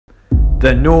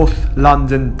The North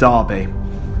London Derby.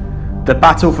 The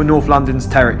battle for North London's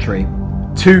territory.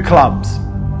 Two clubs,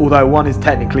 although one is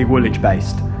technically Woolwich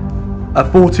based. A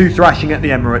 4-2 thrashing at the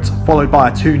Emirates, followed by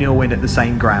a 2-0 win at the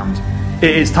same ground.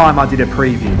 It is time I did a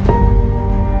preview.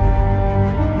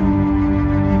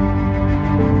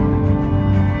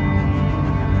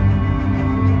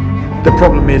 The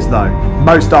problem is though,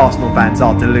 most Arsenal fans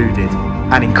are deluded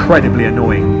and incredibly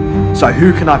annoying. So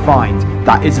who can I find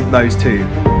that isn't those two?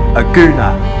 A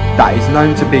gooner that is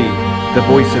known to be the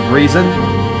voice of reason?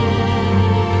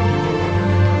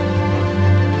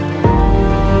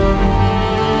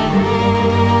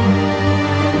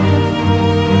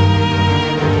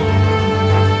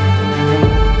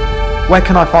 Where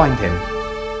can I find him?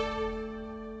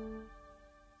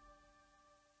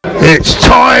 It's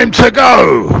time to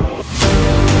go!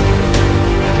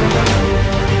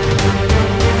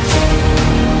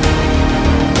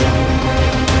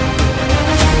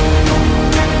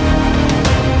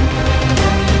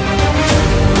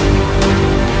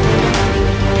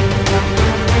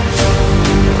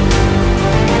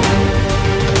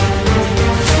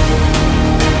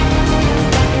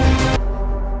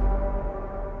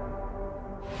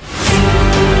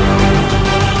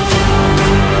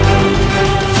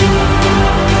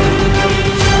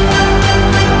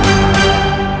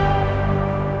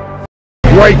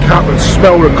 Wake up and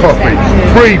smell the coffee.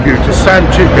 Preview to Sam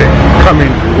Chippeck coming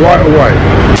right away.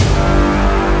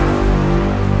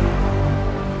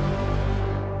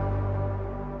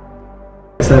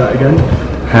 Say that again.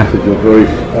 You're very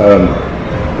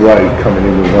brave coming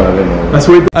in with violin. That's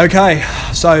weird. Okay,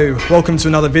 so welcome to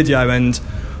another video, and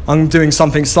I'm doing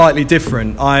something slightly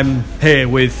different. I'm here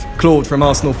with Claude from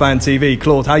Arsenal Fan TV.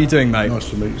 Claude, how are you doing, mate? Nice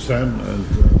to meet you, Sam. And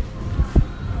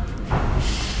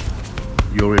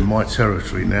you're in my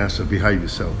territory now, so behave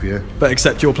yourself, yeah? But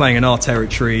except you're playing in our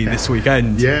territory this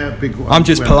weekend. Yeah, big one. I'm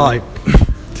just Wembley.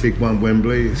 polite. Big one,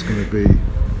 Wembley. It's going to be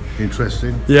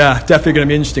interesting. Yeah, definitely going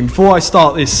to be interesting. Before I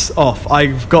start this off,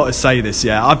 I've got to say this,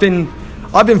 yeah. I've been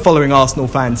following Arsenal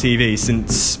Fan TV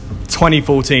since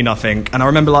 2014, I think. And I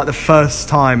remember like the first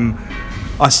time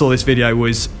I saw this video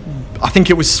was, I think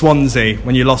it was Swansea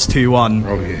when you lost 2-1.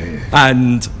 Oh, yeah.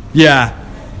 And yeah,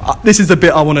 this is the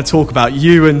bit I want to talk about.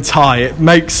 You and Ty, it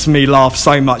makes me laugh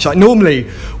so much. Like normally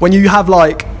when you have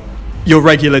like your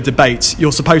regular debates,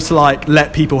 you're supposed to like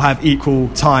let people have equal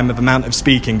time of amount of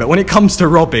speaking, but when it comes to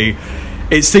Robbie,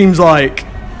 it seems like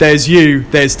there's you,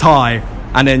 there's Ty,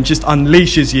 and then just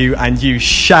unleashes you and you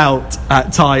shout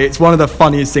at Ty. It's one of the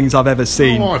funniest things I've ever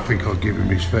seen. Oh, I think I'll give him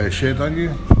his fair share, don't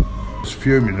you? It's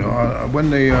fuming.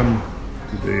 When they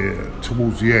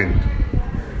towards the end,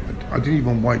 I didn't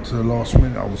even wait to the last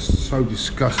minute. I was so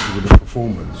disgusted with the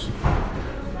performance,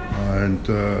 and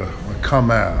I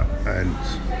come out and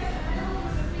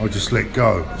I just let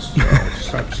go. So I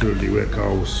just absolutely let go.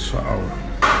 I was so...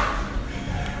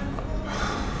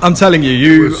 I'm telling you,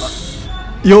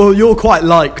 you're quite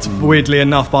liked, weirdly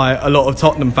enough, by a lot of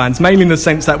Tottenham fans, mainly in the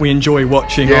sense that we enjoy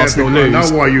watching Arsenal lose. I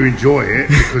know why you enjoy it,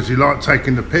 because you like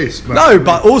taking the piss. But no,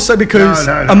 but also because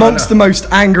amongst the most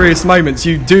angriest moments,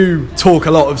 you do talk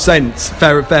a lot of sense.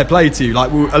 Fair play to you.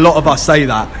 Like a lot of us say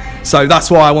that. So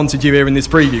that's why I wanted you here in this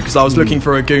preview, because I was looking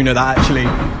for a gooner that actually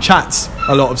chats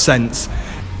a lot of sense.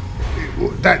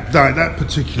 That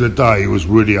particular day was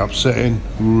really upsetting,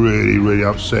 really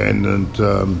upsetting, and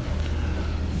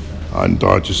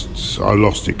I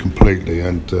lost it completely,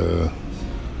 and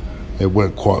it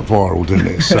went quite viral, didn't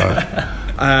it? So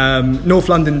North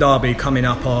London Derby coming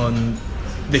up on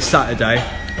this Saturday.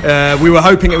 We were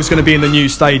hoping it was going to be in the new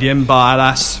stadium, but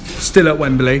alas, still at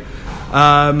Wembley.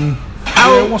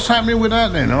 What's happening with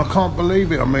that then? I can't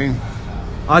believe it. I mean,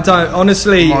 I don't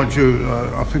honestly. Mind you,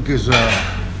 I think there's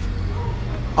a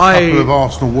couple of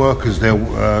Arsenal workers there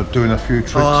doing a few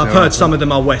tricks. I've heard some of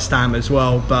them are West Ham as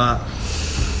well, but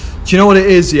do you know what it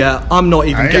is? Yeah, I'm not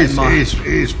even getting my... It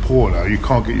is poor though. You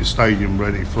can't get your stadium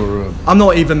ready for... I'm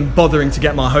not even bothering to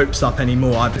get my hopes up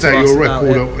anymore.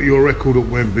 Your record at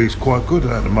Wembley is quite good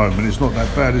at the moment. It's not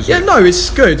that bad, is it? Yeah, no, it's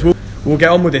good. We'll get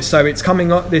on with this. So it's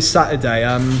coming up this Saturday.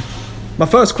 My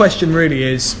first question really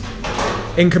is,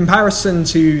 in comparison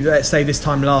to, let's say, this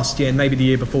time last year and maybe the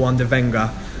year before under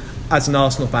Wenger, as an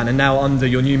Arsenal fan, and now under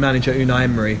your new manager Unai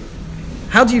Emery,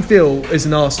 how do you feel as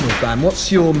an Arsenal fan? What's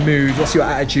your mood? What's your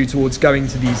attitude towards going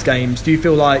to these games? Do you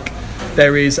feel like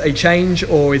there is a change,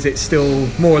 or is it still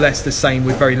more or less the same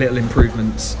with very little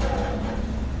improvements?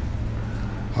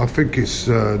 I think it's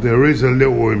there is a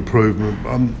little improvement.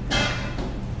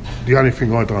 The only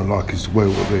thing I don't like is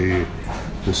the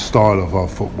style of our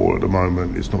football at the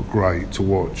moment. It's not great to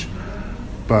watch,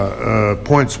 but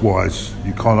points wise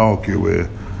you can't argue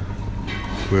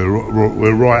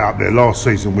we're right up there. Last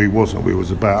season we wasn't. We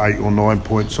was about 8 or 9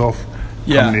 points off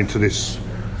coming into this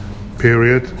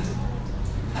period.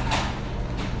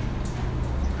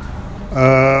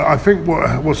 I think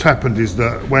what's happened is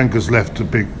that Wenger's left a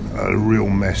real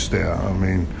mess there. I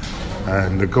mean,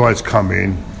 and the guy's come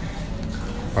in.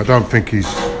 I don't think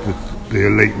he's the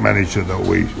elite manager that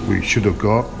we should have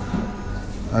got,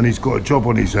 and he's got a job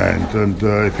on his hand. And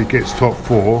if he gets top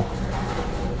 4,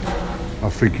 I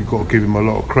think you've got to give him a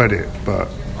lot of credit. But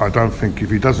I don't think if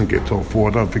he doesn't get top 4,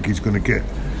 I don't think he's going to get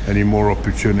any more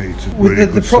opportunity to. Really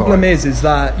the problem is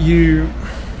that you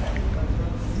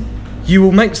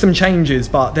will make some changes,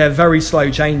 but they're very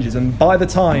slow changes, and by the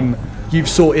time you've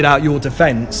sorted out your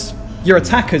defence, your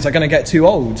attackers are going to get too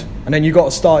old, and then you've got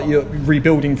to start your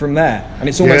rebuilding from there, and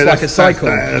it's almost like a cycle.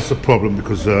 That's the problem,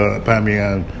 because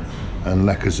Aubameyang and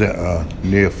Lacazette are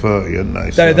near 30, aren't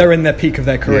they? So, they're in their peak of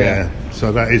their career. Yeah,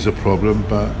 so that is a problem.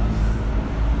 But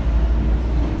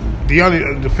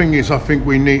the thing is, I think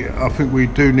we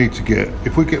do need to get,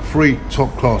 if we get 3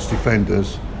 top class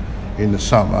defenders in the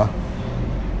summer.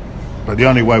 But the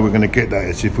only way we're going to get that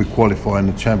is if we qualify in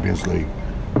the Champions League,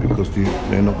 because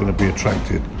they're not going to be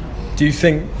attracted. Do you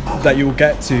think that you'll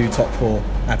get to top 4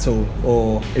 at all,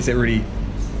 or is it really?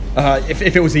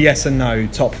 If it was a yes and no,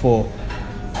 top 4.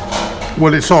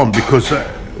 Well, it's on, because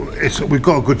we've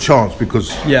got a good chance,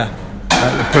 because at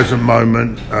the present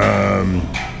moment,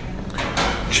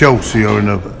 Chelsea are in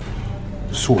a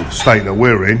sort of state that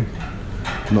we're in,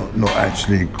 not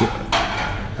actually good.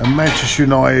 And Manchester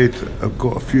United have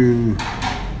got a few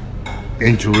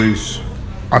injuries.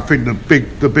 I think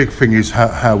the big thing is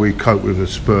how we cope with the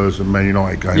Spurs and Man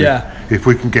United game. Yeah. If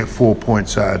we can get 4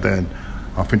 points out of them,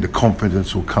 I think the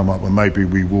confidence will come up, and maybe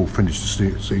we will finish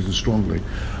the season strongly.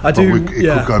 It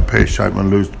could go pear-shaped and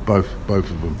lose both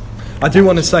of them. I do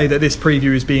want to say that this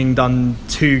preview is being done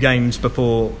 2 games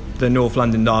before the North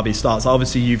London derby starts.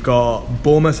 Obviously, you've got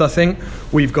Bournemouth, I think.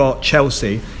 We've got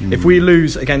Chelsea. If we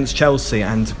lose against Chelsea,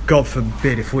 and God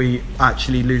forbid if we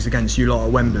actually lose against you lot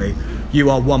at Wembley, you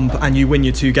are and you win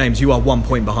your 2 games, you are 1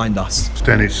 point behind us.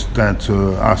 Then it's down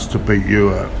to us to beat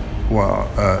you at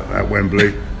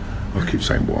Wembley. I keep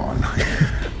saying why,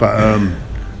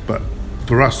 but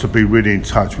for us to be really in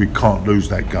touch, we can't lose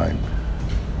that game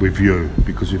with you,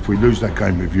 because if we lose that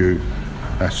game with you,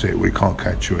 that's it, we can't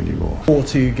catch you anymore. The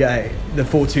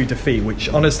 4-2 defeat, which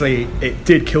honestly it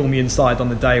did kill me inside on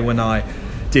the day when I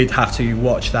did have to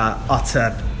watch that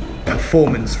utter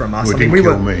performance from us. Well, it didn't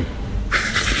kill me.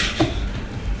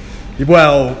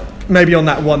 Well, maybe on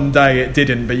that one day it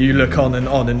didn't, but you look on and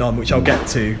on and on, which I'll get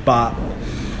to. But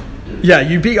yeah,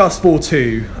 you beat us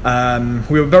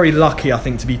 4-2. We were very lucky, I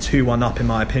think, to be 2-1 up, in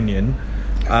my opinion.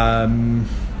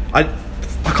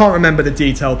 I can't remember the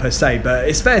detail per se, but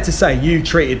it's fair to say you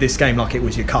treated this game like it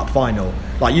was your cup final.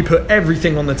 Like, you put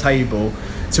everything on the table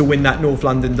to win that North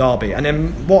London derby. And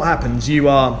then what happens? You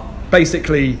are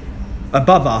basically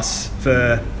above us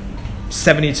for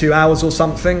 72 hours or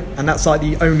something, and that's like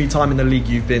the only time in the league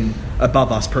you've been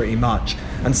above us, pretty much.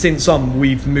 And since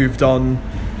we've moved on.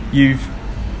 You've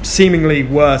seemingly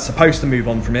were supposed to move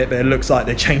on from it, but it looks like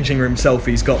the changing room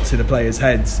selfies got to the players'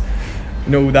 heads.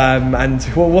 And all them, and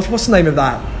what's the name of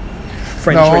that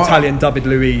French or Italian David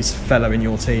Luiz fellow in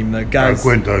your team? The guys,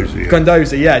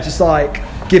 Guendouzi, yeah, just like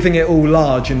giving it all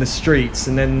large in the streets,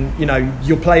 and then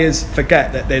your players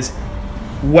forget that there's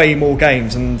way more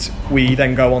games, and we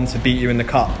then go on to beat you in the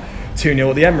cup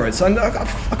 2-0 at the Emirates. And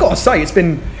I've got to say, it's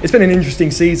been an interesting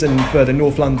season for the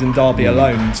North London derby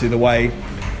alone, to the way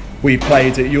we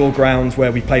played at your ground,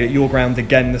 where we played at your ground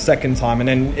again the second time, and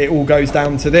then it all goes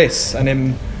down to this, and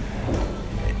then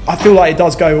I feel like it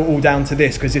does go all down to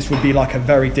this, because this would be like a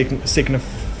very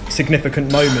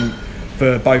significant moment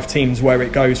for both teams, where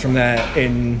it goes from there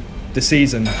in the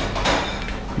season.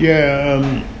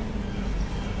 Yeah,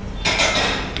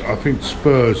 I think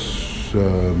Spurs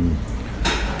on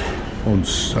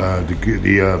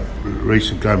the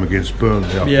recent game against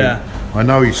Burnley. I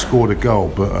know he scored a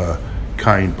goal, but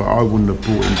Kane, but I wouldn't have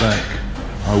brought him back.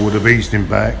 I would have eased him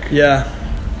back. Yeah,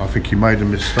 I think he made a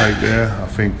mistake there. I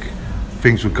think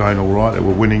things were going all right. They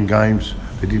were winning games.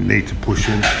 They didn't need to push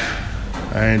him.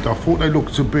 And I thought they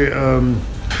looked a bit...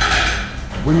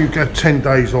 when you get 10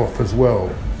 days off as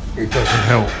well, it doesn't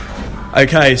help.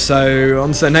 Okay, so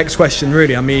on to the next question,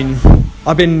 really. I mean,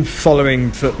 I've been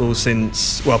following football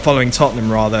following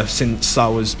Tottenham rather, since I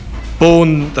was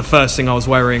born. The first thing I was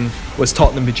wearing was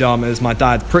Tottenham pyjamas. My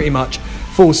dad pretty much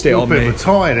forced it on me. You're a bit of a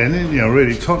tie then, isn't you?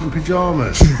 Really, Tottenham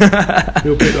pyjamas.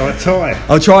 You're a bit like a tie.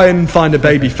 I'll try and find a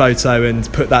baby photo and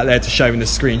put that there to show in the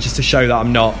screen, just to show that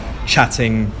I'm not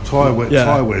chatting. Ty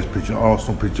wears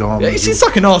Arsenal pyjamas. Yeah, it's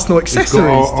like an Arsenal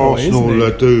accessories toy,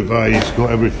 Arsenal duvet. He's got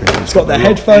everything. It's got the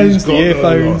headphones, the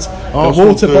earphones, the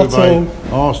water bottle,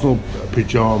 Arsenal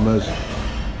pyjamas,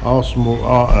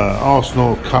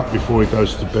 Arsenal cup before he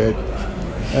goes to bed,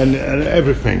 and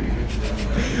everything.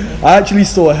 I actually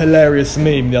saw a hilarious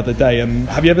meme the other day.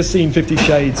 Have you ever seen 50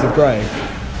 Shades of Grey?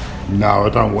 No, I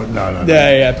don't want. No.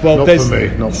 Yeah. Well,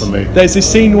 not for me. There's this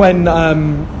scene when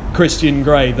Christian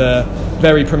Grey, the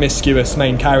very promiscuous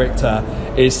main character,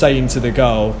 is saying to the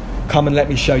girl, "Come and let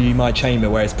me show you my chamber,"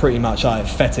 where it's pretty much like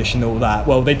fetish and all that.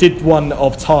 Well, they did one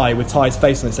of Ty with Ty's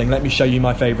face on it saying, "Let me show you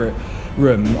my favourite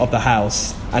room of the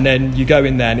house," and then you go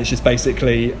in there and it's just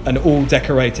basically an all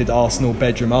decorated Arsenal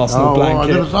bedroom, Arsenal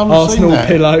blanket, Arsenal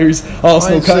pillows,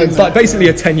 Arsenal curtains, like basically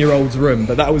a 10-year-old's room.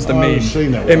 But that was the meme.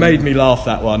 It made me laugh,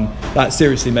 that one. That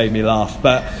seriously made me laugh.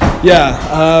 But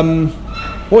yeah,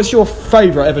 what's your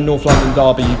favourite ever North London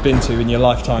derby you've been to in your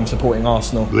lifetime supporting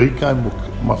Arsenal? League game,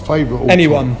 my favourite.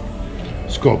 Anyone?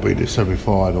 It's got to be the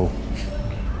semi-final.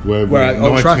 Where at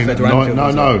Old Trafford or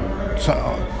Anfield? No.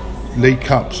 League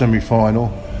Cup semi-final,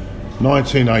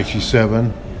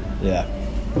 1987. Yeah.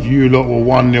 You lot were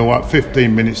 1-0 up,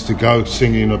 15 minutes to go,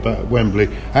 singing about Wembley.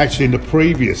 Actually, in the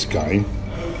previous game,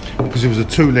 because it was a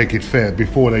two-legged fair,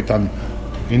 before they done,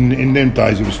 in them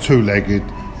days it was two-legged,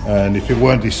 and if it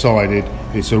weren't decided,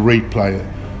 it's a replay.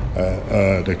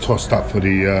 They tossed up for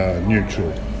the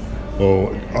neutral,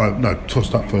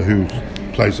 tossed up for who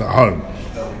plays at home.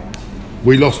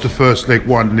 We lost the first leg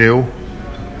 1-0.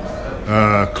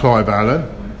 Clive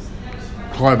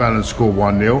Allen scored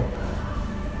 1-0.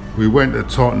 We went to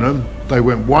Tottenham. They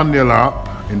went 1-0 up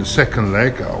in the second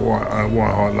leg at White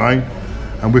Hart Lane,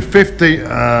 and with 50,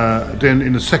 then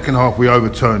in the second half we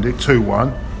overturned it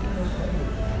 2-1.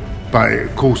 But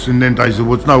of course, in them days there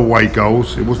was no away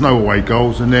goals.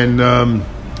 And then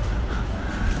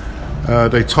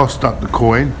they tossed up the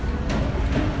coin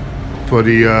for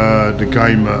the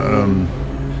game.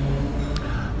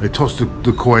 They tossed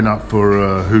the coin up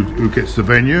for who gets the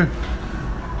venue.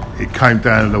 It came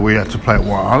down that we had to play at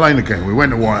White Hart Lane again. We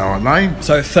went to White Hart Lane.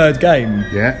 So third game?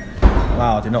 Yeah.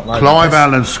 Wow, I did not know Clive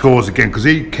Allen scores again, because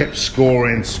he kept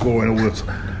scoring all the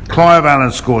time. Clive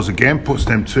Allen scores again, puts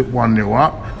them to 1-0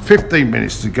 up. 15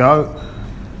 minutes to go.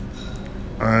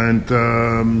 And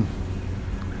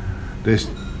there's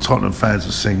Tottenham fans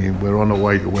are singing, "We're on the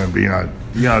way to Wembley." You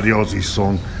know the Aussie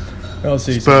song.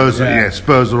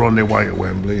 Spurs are on their way to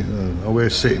Wembley. We're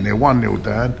sitting there 1-0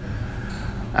 down,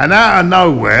 and out of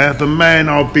nowhere, the man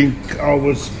I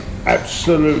was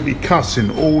absolutely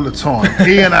cussing all the time,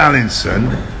 Ian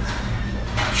Allinson,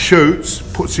 shoots,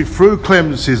 puts it through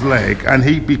Clemens's leg, and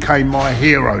he became my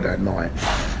hero that night.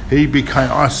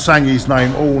 I sang his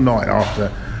name all night after,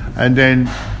 and then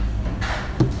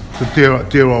the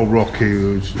dear old Rocky,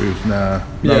 who's now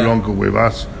no longer with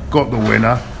us, got the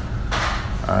winner.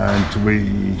 And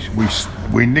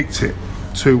we nicked it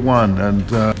 2-1, and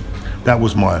that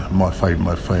was my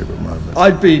favourite moment.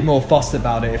 I'd be more fussed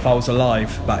about it if I was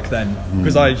alive back then,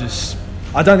 because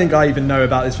I don't think I even know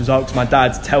about this result, because my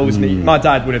dad tells me. My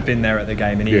dad would have been there at the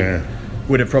game, and he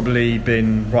would have probably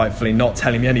been rightfully not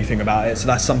telling me anything about it, so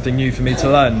that's something new for me to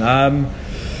learn.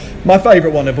 My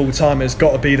favourite one of all time has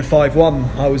got to be the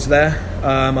 5-1. I was there.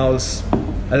 I was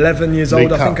 11 years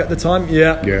old, I think, at the time.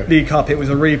 Yeah. League Cup. It was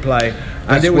a replay.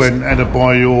 That's when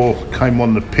Adebayor came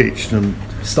on the pitch and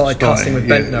started cussing with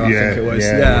Bentner, I think it was.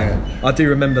 Yeah. I do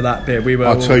remember that bit.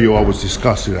 I'll tell you, I was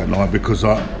disgusted that night, because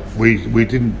we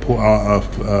didn't put out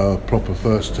a proper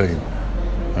first team,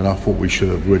 and I thought we should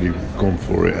have really gone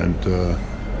for it, and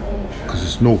because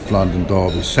it's North London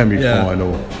derby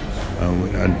semi-final,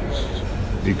 and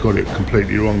he got it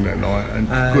completely wrong that night. And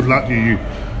good luck to you.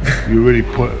 You really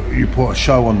put a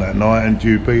show on that night, and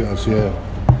you beat us.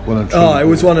 It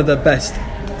was one of the best.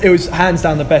 It was hands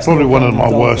down the best. Probably one of my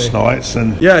worst nights.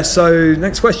 And so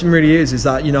next question really is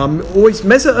that, I'm always,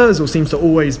 Mesut Ozil seems to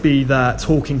always be that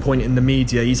talking point in the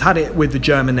media. He's had it with the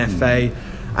German FA,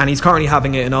 and he's currently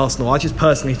having it in Arsenal. I just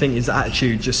personally think his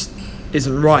attitude just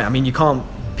isn't right. I mean, you can't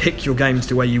pick your games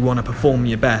to where you want to perform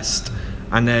your best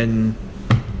and then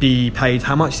be paid.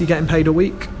 How much is he getting paid a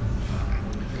week?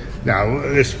 Now,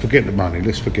 let's forget the money.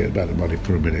 Let's forget about the money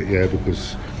for a minute,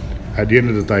 because at the end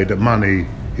of the day, the money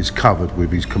is covered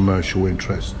with his commercial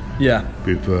interest. Yeah.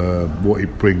 With what he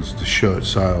brings to shirt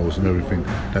sales and everything,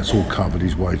 that's all covered,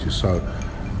 his wages. So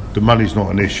the money's not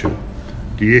an issue.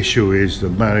 The issue is the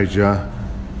manager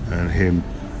and him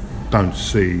don't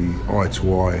see eye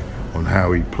to eye on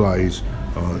how he plays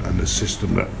and the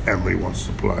system that Emery wants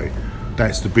to play.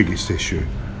 That's the biggest issue.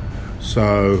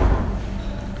 So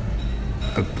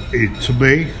to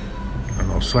me, and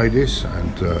and I'll say this,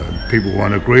 and people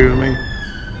won't agree with me.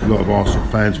 A lot of Arsenal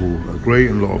fans will agree,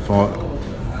 and a lot of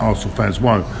Arsenal fans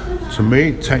won't. To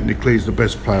me, technically, he's the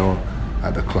best player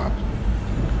at the club.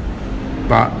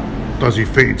 But does he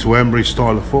fit into Emery's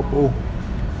style of football?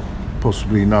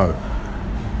 Possibly no.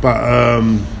 But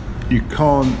you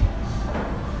can't.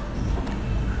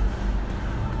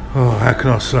 Oh, how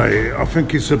can I say it? I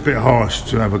think it's a bit harsh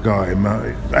to have a go at him.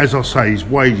 As I say, his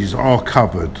wages are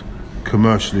covered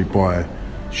commercially by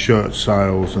shirt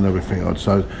sales and everything else.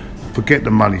 So forget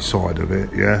the money side of it.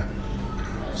 Yeah.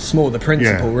 It's more the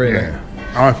principle, really. Yeah.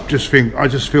 I just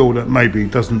feel that maybe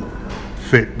it doesn't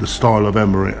fit the style of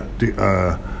Emery,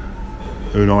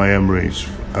 Unai Emery's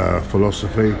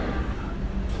philosophy.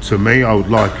 To me, I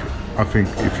think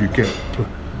if you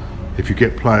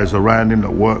get players around him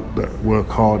that work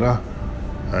harder,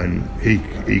 and he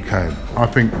can. I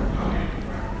think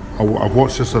I've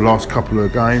watched just the last couple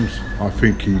of games. I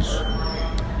think he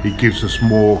gives us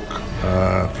more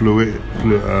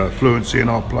fluency in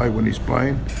our play when he's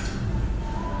playing.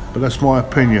 But that's my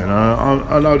opinion.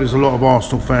 I know there's a lot of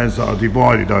Arsenal fans that are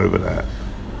divided over that.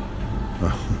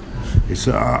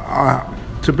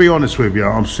 To be honest with you,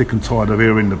 I'm sick and tired of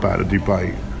hearing about the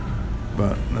debate.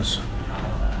 But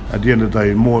at the end of the day,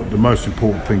 the most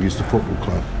important thing is the football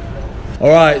club. All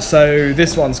right, so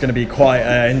this one's going to be quite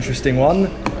an interesting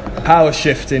one. Power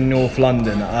shift in North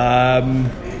London.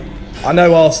 I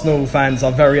know Arsenal fans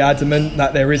are very adamant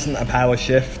that there isn't a power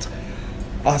shift.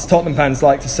 Us Tottenham fans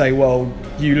like to say, well,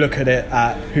 you look at it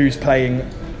at who's playing,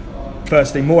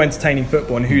 firstly, more entertaining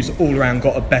football and who's all around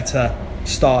got a better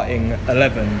starting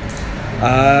 11.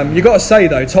 You got to say,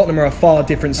 though, Tottenham are a far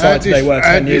different side they were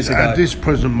 10 years ago. At this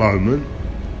present moment,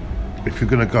 if you're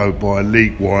going to go by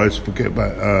league-wise, forget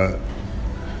about...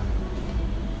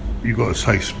 you've got to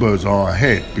say Spurs are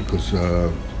ahead because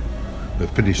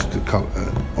they've finished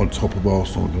on top of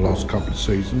Arsenal in the last couple of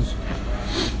seasons.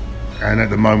 And at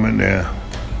the moment they're,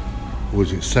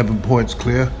 7 points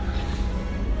clear?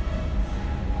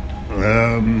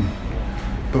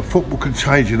 But football can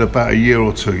change in about a year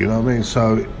or two, you know what I mean?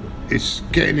 So it's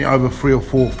getting it over 3 or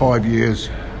 4 or 5 years,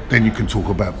 then you can talk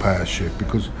about power shift,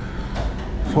 because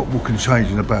football can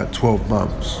change in about 12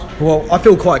 months. Well, I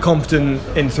feel quite confident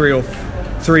in 3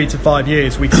 to 5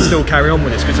 years we can still carry on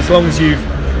with this, because as long as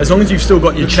you've still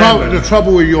got your chairman. The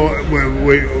trouble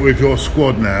with your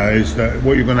squad now is that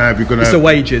what you're going to have. It's the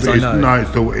wages, I know. No,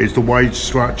 it's the wage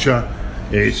structure.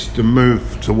 It's the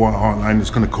move to White Hart Lane. It's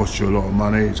going to cost you a lot of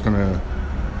money.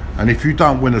 And if you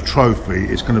don't win a trophy,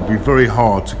 it's going to be very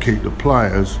hard to keep the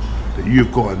players that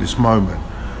you've got at this moment.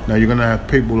 Now you're going to have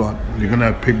people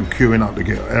queuing up to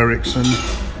get Eriksen,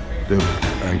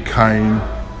 and Kane,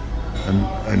 and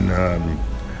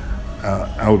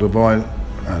Alderweireld.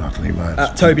 I don't even know.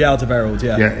 Toby Alderweireld,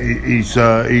 yeah. Yeah,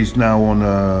 he's now on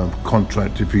a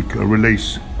contract if he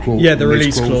release clause. Yeah, the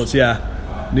release clause, yeah.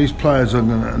 These players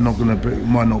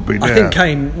might not be there. I think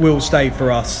Kane will stay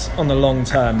for us on the long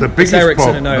term. The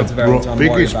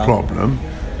biggest problem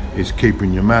is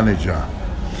keeping your manager,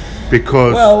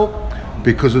 because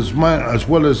as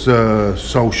well as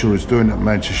Solskjaer is doing at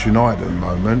Manchester United at the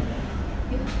moment.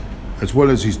 As well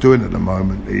as he's doing at the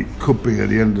moment, it could be at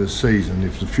the end of the season,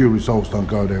 if the few results don't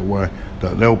go their way,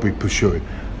 that they'll be pursuing.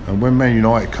 And when Man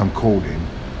United come calling...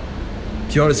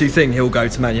 Do you honestly think he'll go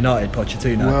to Man United,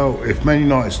 Pochettino? Well, if Man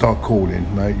United start calling,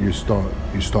 mate, you start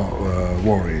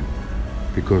worrying,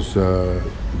 because the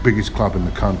biggest club in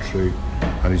the country,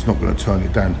 and he's not going to turn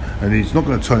it down. And he's not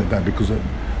going to turn it down because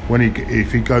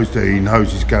if he goes there, he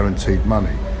knows he's guaranteed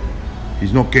money.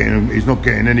 He's not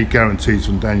getting any guarantees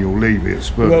from Daniel Levy at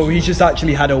Spurs. Well, he's just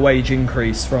actually had a wage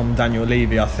increase from Daniel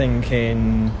Levy. I think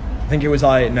it was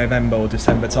November or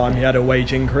December time. He had a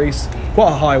wage increase,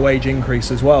 quite a high wage increase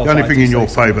as well. The only thing in your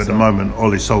favour at the moment,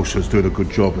 Ole Solskjaer's doing a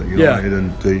good job at United,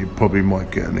 and he probably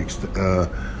might get an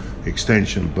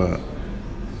extension. But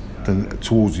then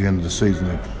towards the end of the season,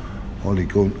 if Ole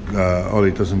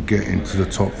doesn't get into the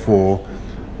top 4,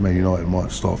 Man United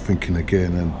might start thinking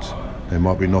again, and they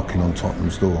might be knocking on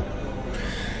Tottenham's door.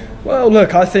 Well,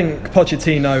 look, I think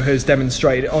Pochettino has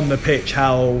demonstrated on the pitch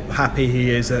how happy he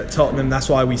is at Tottenham. That's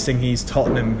why we sing he's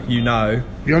Tottenham, you know.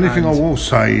 The only thing I will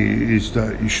say is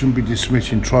that you shouldn't be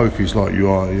dismissing trophies like you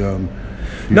are.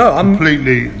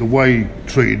 The way he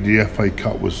treated the FA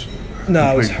Cup was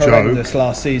it was horrendous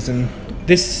last season.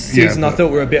 This season, I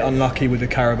thought we were a bit unlucky with the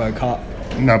Carabao Cup.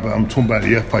 No, but I'm talking about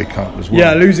the FA Cup as well.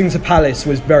 Yeah, losing to Palace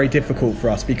was very difficult for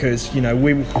us because, you know,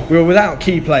 we were without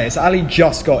key players. Ali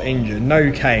just got injured,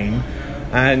 no Kane,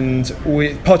 and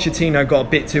Pochettino got a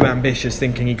bit too ambitious,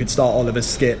 thinking he could start Oliver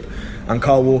Skipp and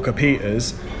Kyle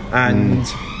Walker-Peters, and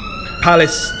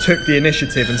Palace took the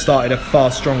initiative and started a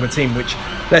far stronger team, which,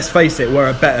 let's face it, were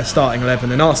a better starting 11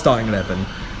 than our starting 11.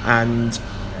 And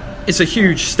it's a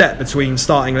huge step between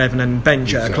starting 11 and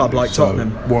bench at a club like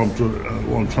Tottenham. What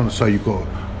I'm trying to say, you've got to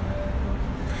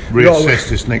reassess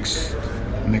this next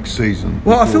season.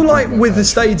 Well, I feel like with the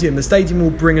stadium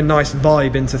will bring a nice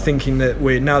vibe into thinking that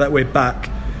now that we're back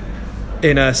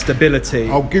in a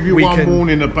stability. I'll give you one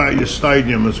warning about your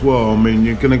stadium as well. I mean,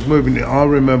 you're going to move in. I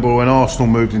remember when Arsenal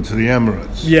moved into the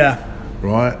Emirates. Yeah.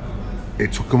 Right.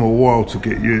 It took them a while to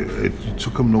get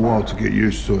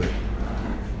used to it.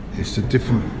 It's a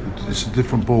different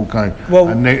ball game. Well,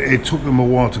 and it took them a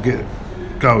while to get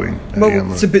going.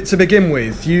 Well, to begin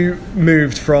with, you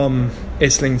moved from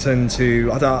Islington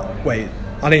to I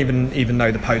don't even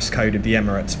know the postcode of the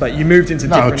Emirates, but you moved into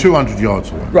 200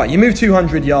 yards away. Right, you moved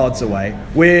 200 yards away.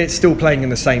 We're still playing in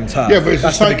the same turf. Yeah, but it's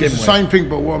the same thing.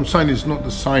 But what I'm saying is not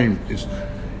the same. It's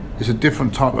a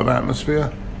different type of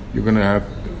atmosphere. You're going to have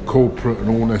corporate and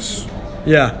all this.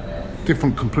 Yeah.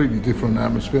 Completely different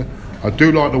atmosphere. I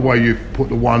do like the way you've put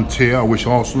the one tier. I wish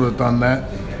Arsenal had done that.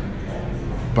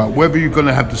 But whether you're going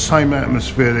to have the same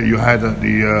atmosphere that you had at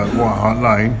the White Hart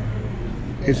Lane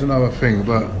is another thing.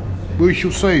 But we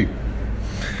shall see,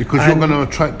 because you're going to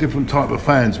attract different type of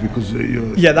fans. Because that's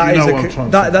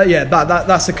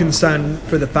a concern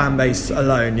for the fan base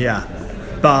alone. Yeah,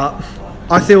 but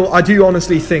I do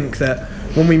honestly think that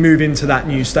when we move into that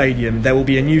new stadium, there will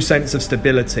be a new sense of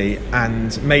stability,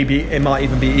 and maybe it might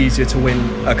even be easier to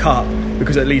win a cup,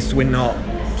 because at least we're not.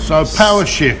 So power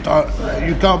shift,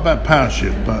 you go about power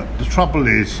shift, but the trouble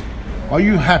is, are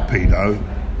you happy though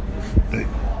that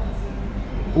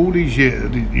all these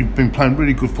years you've been playing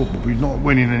really good football, but you're not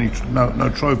winning no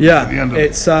trophies at the end of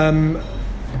it?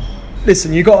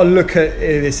 Listen, you got to look at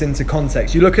this into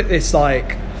context. You look at this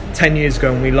like 10 years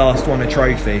ago when we last won a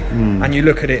trophy, and you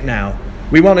look at it now.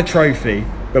 We won a trophy,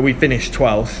 but we finished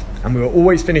 12th, and we were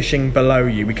always finishing below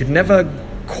you. We could never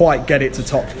quite get it to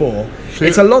top 4.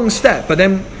 It's a long step, but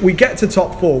then we get to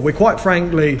top 4. We're quite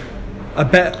frankly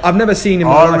I've never seen in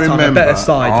my lifetime a better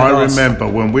side than us. I remember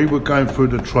when we were going through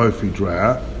the trophy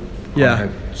drought. Yeah. I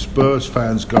had Spurs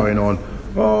fans going on,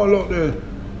 oh look,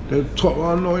 they're top.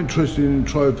 I'm not interested in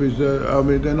trophies.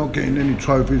 They're not getting any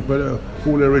trophies, but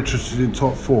all they're interested in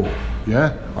top 4.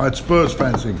 Yeah, I had Spurs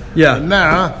fans saying. Yeah. And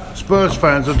now Spurs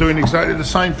fans are doing exactly the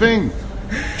same thing.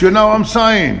 Do you know what I'm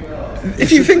saying?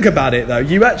 If you think about it, though,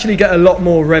 you actually get a lot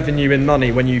more revenue in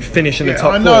money when you finish in the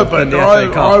top 4 than the FA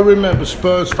Cup. I remember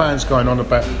Spurs fans going on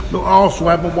about, look, Arsenal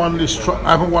haven't won this.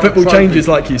 Haven't won football a trophy. Changes,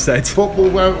 like you said. Football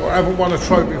haven't won a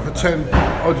trophy for 10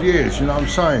 odd years. You know what I'm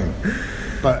saying?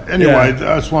 But anyway,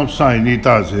 that's what I'm saying. He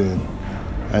does,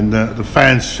 and the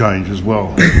fans change as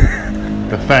well.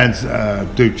 The fans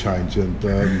do change, and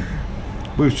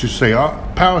we should see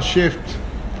power shift.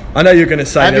 I know you're going to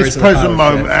say at this present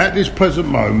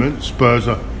moment, Spurs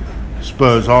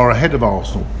are ahead of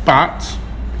Arsenal, but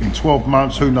in 12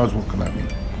 months, who knows what can happen?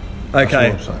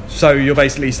 Okay, so you're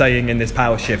basically saying in this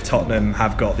power shift, Tottenham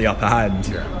have got the upper hand.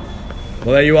 Yeah.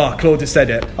 Well, there you are. Claude has said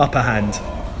it. Upper hand.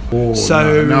 Oh,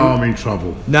 so now I'm in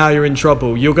trouble. Now you're in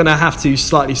trouble. You're going to have to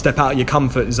slightly step out of your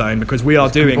comfort zone, because we are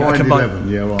doing a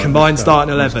combined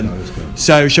starting 11. Let's go.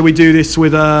 So shall we do this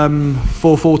with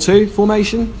 4-4-2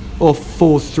 formation or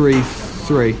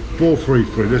 4-3-3?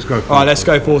 4-3-3. Let's go. All right, let's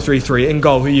go 4-3-3. In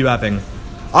goal, who are you having?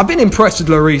 I've been impressed with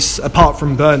Lloris, apart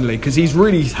from Burnley, because he's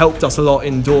really helped us a lot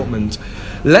in Dortmund.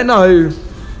 Leno,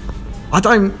 I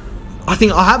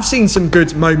think I have seen some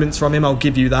good moments from him, I'll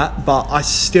give you that, but I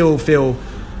still feel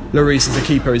Lloris as a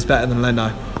keeper is better than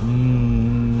Leno.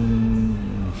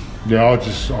 Yeah,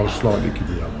 I'll slightly give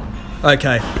you that one.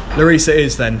 Okay, Lloris it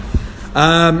is then.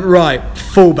 Right,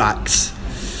 fullbacks.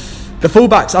 The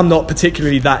fullbacks I'm not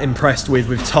particularly that impressed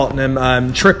with Tottenham.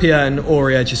 Trippier and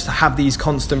Aurier just have these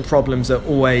constant problems that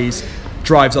always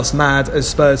drives us mad as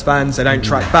Spurs fans. They don't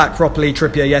track back properly.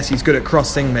 Trippier, yes, he's good at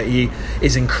crossing, but he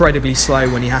is incredibly slow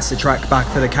when he has to track back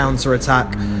for the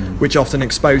counter-attack, which often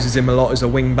exposes him a lot as a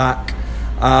wing-back.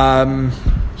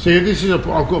 See, I've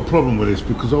got a problem with this,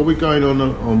 because are we going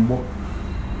on what?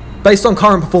 Based on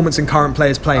current performance and current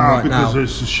players playing right now.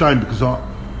 Because it's a shame, because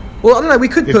well, I don't know, we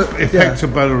could if Hector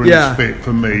Bellerin is fit,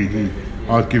 for me,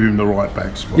 I'd give him the right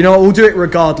back spot. You know what, we'll do it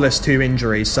regardless to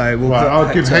injuries, so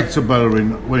I'll give Hector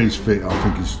Bellerin, when he's fit, I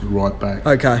think he's the right back.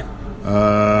 Okay.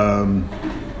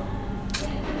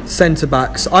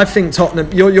 Centre-backs. I think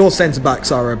Tottenham, your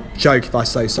centre-backs are a joke, if I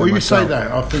say so myself. Well, you say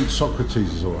that. I think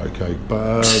Socrates is all okay,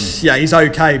 but... yeah, he's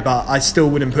okay, but I still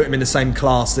wouldn't put him in the same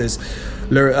class as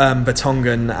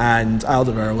Vertonghen and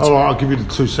Alderweireld. All right, I'll give you the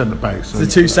 2 centre-backs. The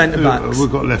 2 centre-backs.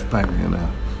 We've got left-back here now.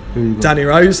 Danny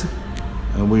Rose.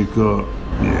 And we've got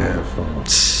Yeah,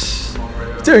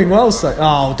 fine. Doing well, so.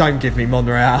 Oh, don't give me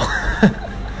Monreal.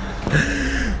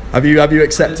 Have you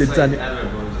accepted Danny?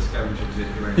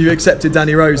 You accepted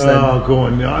Danny Rose then? Oh, go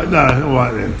on. No, all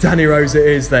right then. Danny Rose it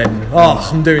is then. Oh,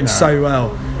 I'm doing so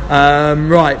well.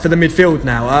 Right, for the midfield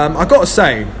now. I've got to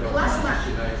say...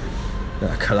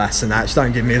 Kolasinac,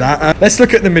 don't give me that. Let's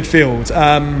look at the midfield.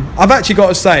 I've actually got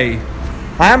to say,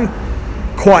 I am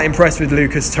quite impressed with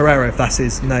Lucas Torreira, if that's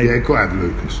his name. Yeah, got to have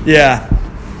Lucas. Yeah.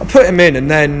 I put him in, and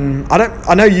then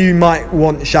I know you might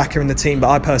want Xhaka in the team, but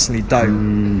I personally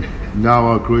don't.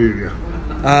 No, I agree with you.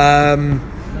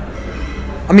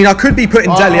 I mean, I could be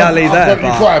putting Dele Alli there. You've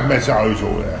got to have Mesut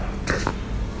Ozil there.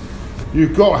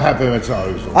 You've got to have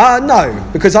Mesut Ozil. No,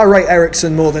 because I rate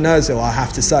Eriksen more than Ozil, I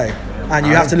have to say. And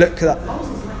you have to look at that.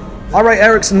 I rate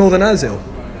Eriksen more than Ozil.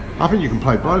 I think you can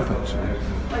play both, actually.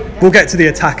 We'll get to the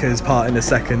attackers part in a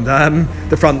second.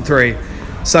 The front three.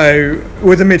 So,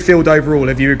 with the midfield overall,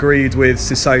 have you agreed with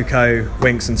Sissoko,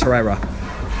 Winks and Torreira?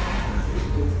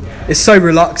 It's so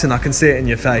reluctant, I can see it in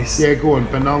your face. Yeah, go on,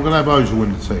 but no, I'm going to have Ozil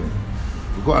in the team.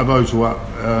 We've got to have Ozil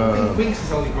up. Winks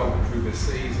has only broken through this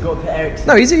season. Got to put Eriksen.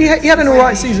 No, he had an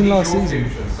alright season last season.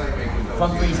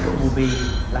 Front three's will be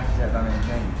Lacazette, Van and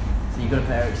James. So you've got to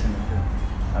put Eriksen in the field.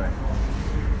 I reckon.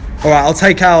 Alright, I'll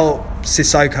take out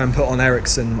Sissoko and put on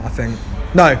Eriksen, I think.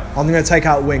 No, I'm going to take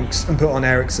out Winks and put on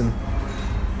Eriksen.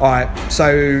 Alright,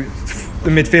 so the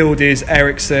midfield is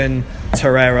Eriksen,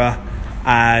 Torreira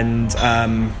and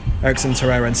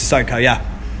Sissoko, yeah.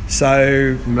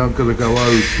 So I'm not going to go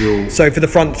Ozil. So for the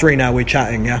front three now we're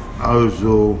chatting, yeah?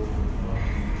 Ozil,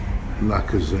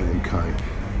 Lacazette and Kane.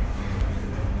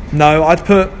 No, I'd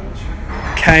put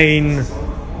Kane.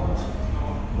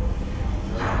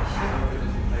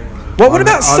 Well, what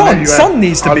about Son? Son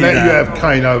needs to be there. I'll let you have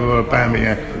Kane over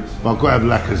Aubameyang, but I've got to have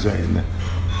Lacazette in there.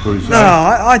 No,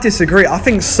 I disagree. I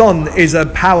think Son is a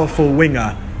powerful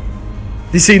winger.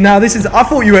 You see, now this is... I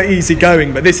thought you were easy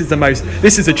going, but this is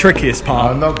the trickiest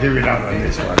part. I'm not giving up on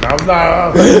this one.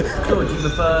 No. Claude, do you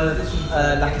prefer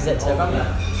Lacazette to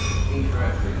Aubameyang?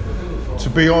 To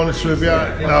be honest with you,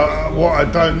 no, what I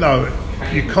don't know,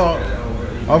 you can't...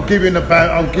 I'm giving up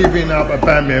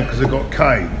Aubameyang because I've got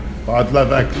Kane, but I'd love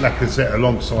Lacazette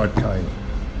alongside Kane.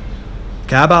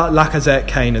 Okay, how about Lacazette,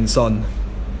 Kane and Son?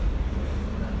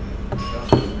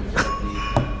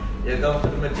 You're going for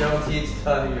the majority each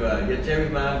time you are. You're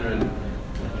gerrymandering.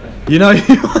 You know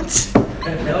you want...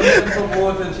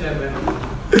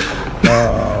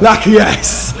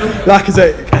 Yes!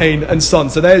 Lacazette, Kane and Son.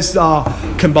 So there's our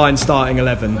combined starting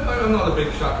 11. I'm not a big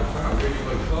Xhaka fan, I really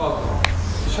like Claude.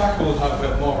 Xhaka will have a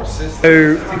bit more assists.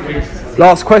 So,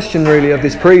 last question really of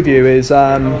this preview is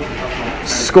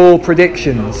score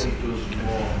predictions.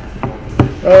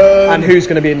 And who's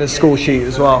going to be in the score sheet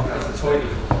as well.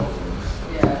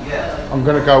 I'm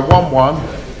going to go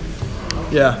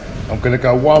 1-1. Yeah. I'm going to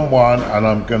go 1-1 and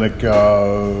I'm going to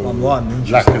go 1-1.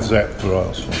 Lacazette for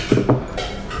Arsenal.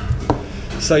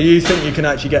 So you think you can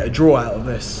actually get a draw out of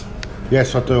this?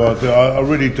 Yes, I do. I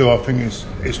really do. I think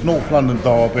it's North London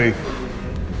derby.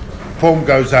 Form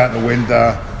goes out the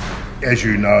window, as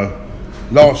you know.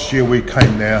 Last year we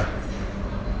came there.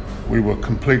 We were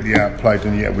completely outplayed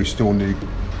and yet we still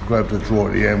grabbed a draw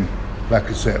at the end.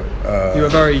 Lacazette. You were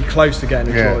very close to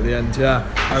getting a draw at the end, yeah.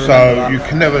 So you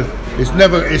can never. It's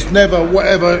never.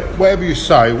 Whatever you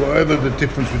say, whatever the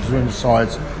difference between the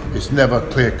sides, it's never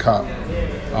clear cut.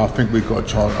 I think we've got a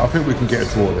chance. I think we can get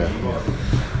a draw there.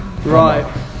 Right.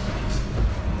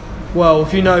 Well,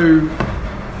 if you know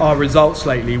our results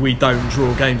lately, we don't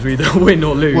draw games. We either win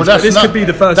or lose. Well, but this could be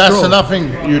the first draw. That's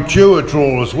nothing. You're due a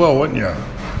draw as well, aren't you?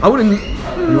 I wouldn't.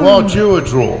 You are due a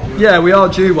draw. Yeah, we are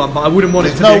due one, but I wouldn't want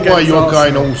it to be against There's no way you're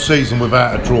Arsenal. going all season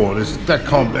without a draw.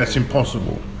 That's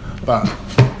impossible. But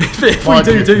if we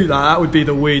do that would be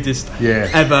the weirdest Yeah.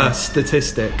 ever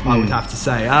statistic, I would have to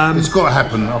say. It's got to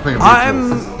happen. I think.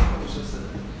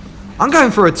 I'm going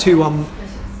for a 2-1.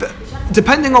 But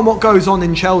depending on what goes on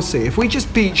in Chelsea, if we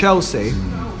just beat Chelsea,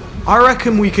 I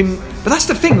reckon we can. But that's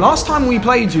the thing. Last time we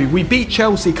played you, we beat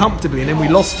Chelsea comfortably and then we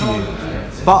lost to you.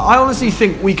 But I honestly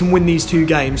think we can win these two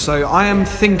games. So I am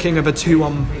thinking of a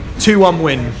 2-1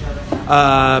 win.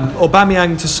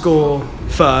 Aubameyang to score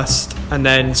first, and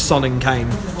then Son and Kane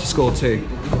to score two.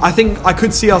 I think I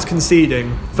could see us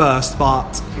conceding first,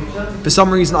 but for some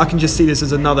reason I can just see this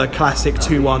as another classic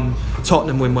 2-1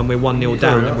 Tottenham win when we're 1-0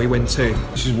 down and we win 2.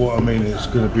 This is what I mean. It's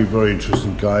going to be a very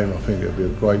interesting game. I think it'll be a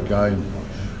great game.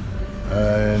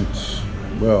 And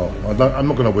well, I'm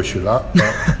not going to wish you luck,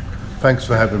 but Thanks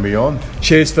for having me on.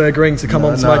 Cheers for agreeing to come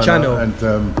onto my channel. And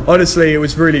honestly, it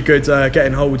was really good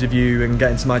getting hold of you and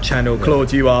getting to my channel. Yeah.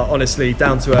 Claude, you are honestly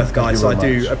down to earth guy, so I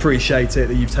do appreciate it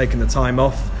that you've taken the time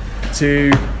off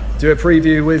to do a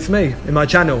preview with me in my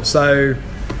channel. So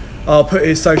I'll put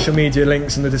his social media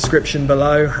links in the description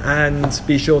below, and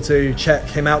be sure to check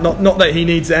him out. Not that he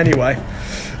needs it anyway.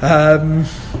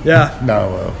 Yeah.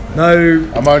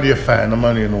 No. I'm only a fan. I'm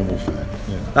only a normal fan.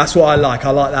 Yeah. That's what I like.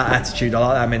 I like that attitude. I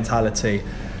like that mentality.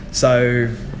 So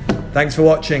thanks for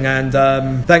watching, and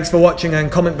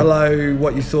comment below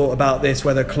what you thought about this,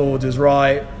 whether Claude is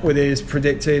right with his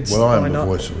predicted. Well, I am the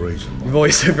voice of reason.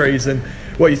 Voice of reason.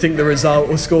 What you think the result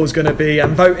or score is going to be,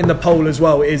 and vote in the poll as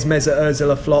well. Is Mesut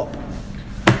Ozil a flop?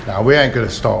 No, we ain't going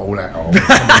to start all that off.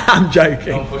 I'm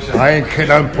joking. Don't push it.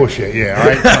 Don't push it. Yeah,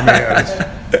 I ain't coming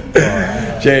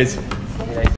here. Cheers.